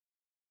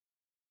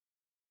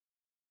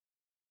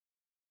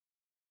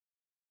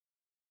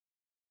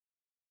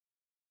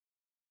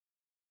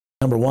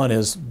Number one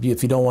is,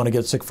 if you don't want to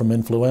get sick from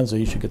influenza,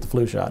 you should get the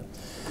flu shot.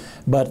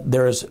 But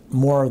there's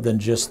more than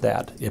just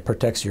that. It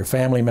protects your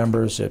family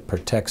members, it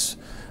protects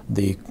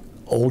the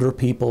older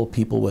people,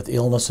 people with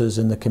illnesses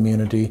in the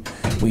community.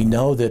 We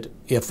know that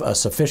if a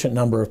sufficient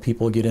number of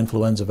people get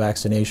influenza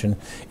vaccination,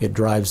 it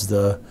drives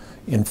the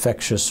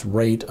infectious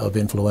rate of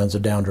influenza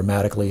down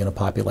dramatically in a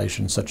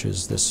population such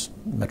as this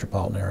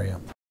metropolitan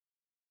area.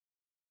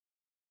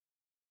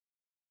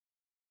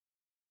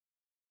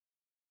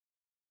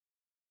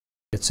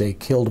 It's a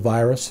killed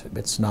virus.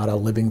 It's not a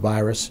living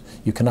virus.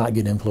 You cannot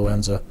get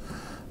influenza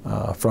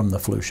from the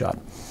flu shot.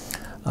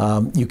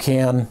 You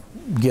can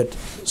get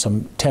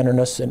some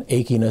tenderness and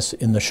achiness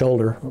in the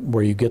shoulder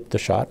where you get the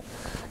shot,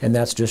 and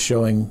that's just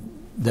showing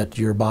that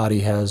your body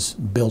has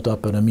built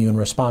up an immune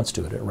response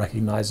to it. It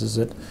recognizes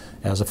it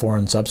as a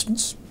foreign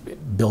substance,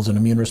 it builds an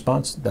immune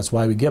response. That's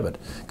why we give it,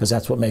 because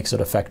that's what makes it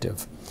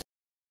effective.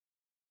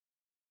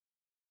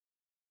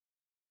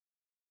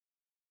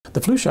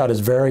 The flu shot is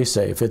very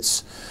safe.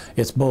 It's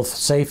both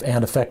safe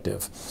and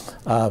effective.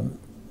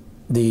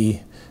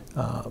 The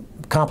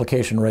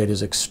complication rate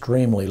is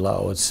extremely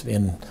low. It's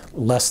in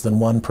less than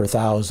 1 per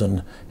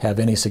 1,000 have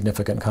any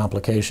significant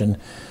complication.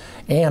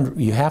 And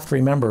you have to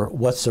remember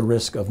what's the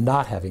risk of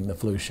not having the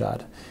flu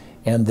shot.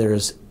 And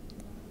there's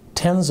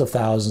tens of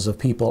thousands of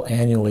people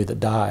annually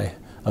that die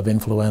of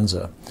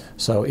influenza.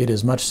 So it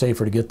is much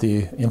safer to get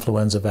the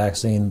influenza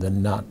vaccine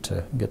than not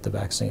to get the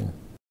vaccine.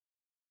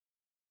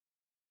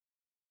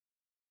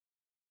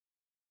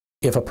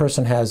 If a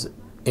person has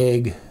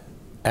egg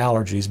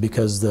allergies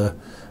because the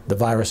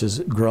virus is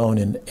grown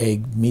in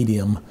egg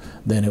medium,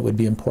 then it would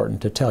be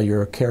important to tell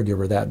your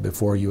caregiver that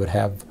before you would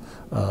have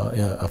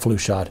a flu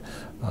shot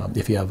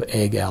if you have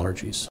egg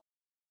allergies.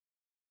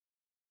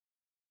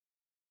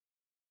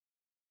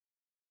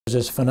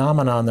 There's this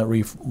phenomenon that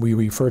we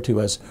refer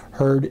to as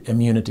herd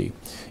immunity.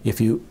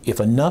 If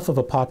enough of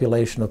a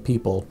population of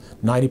people,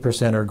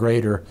 90% or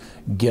greater,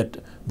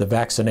 get the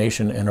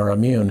vaccination and are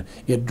immune,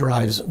 it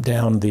drives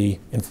down the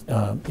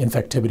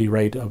infectivity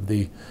rate of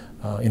the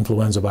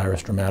influenza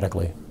virus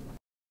dramatically.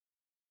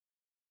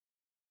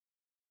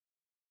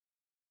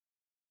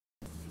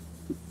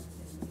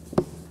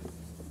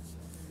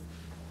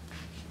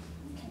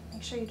 Okay,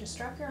 make sure you just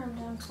drop your arm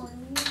down for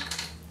me.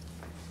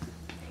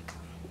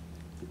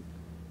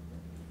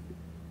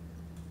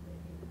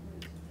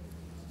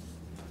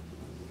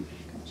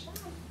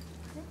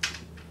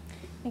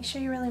 Make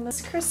sure you really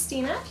move.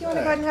 Christina, if you want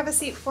to go ahead and have a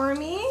seat for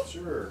me.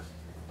 Sure.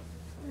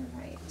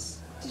 All right.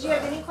 Did you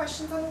have any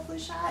questions on the flu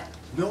shot?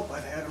 Nope,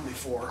 I've had them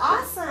before.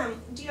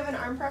 Awesome. Do you have an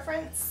arm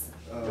preference?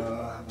 How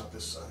about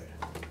this side?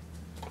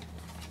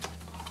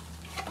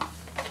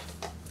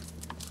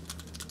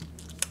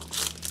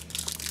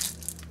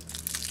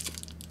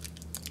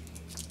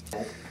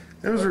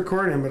 It was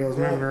recording, but I was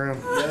moving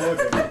around. Yeah,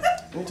 okay.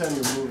 Anytime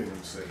you're moving,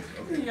 I'm safe.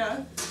 Okay.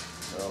 Yeah.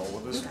 So will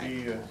this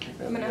be?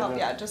 I'm gonna help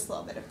you out just a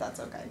little bit if that's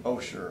okay. Oh,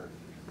 sure.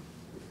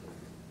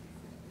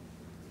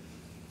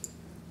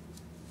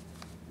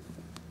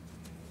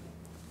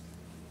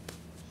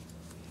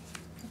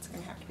 It's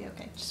gonna have to be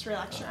okay. Just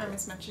relax your arm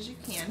as much as you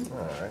can. All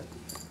right.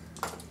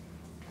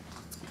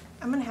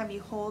 I'm gonna have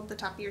you hold the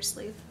top of your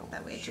sleeve.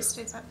 That way it just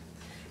stays up.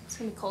 It's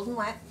gonna be cold and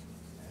wet.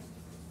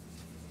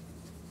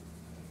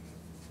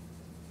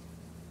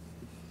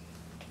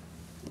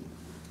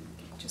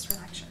 Just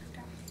relax your arm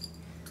down.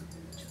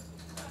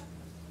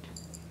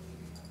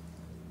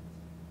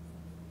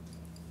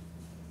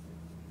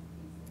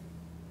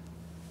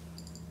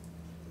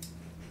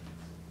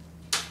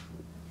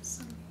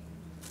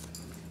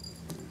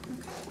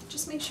 Okay,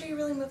 just make sure you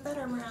really move that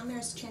arm around.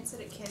 There's a chance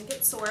that it can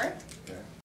get sore. Okay.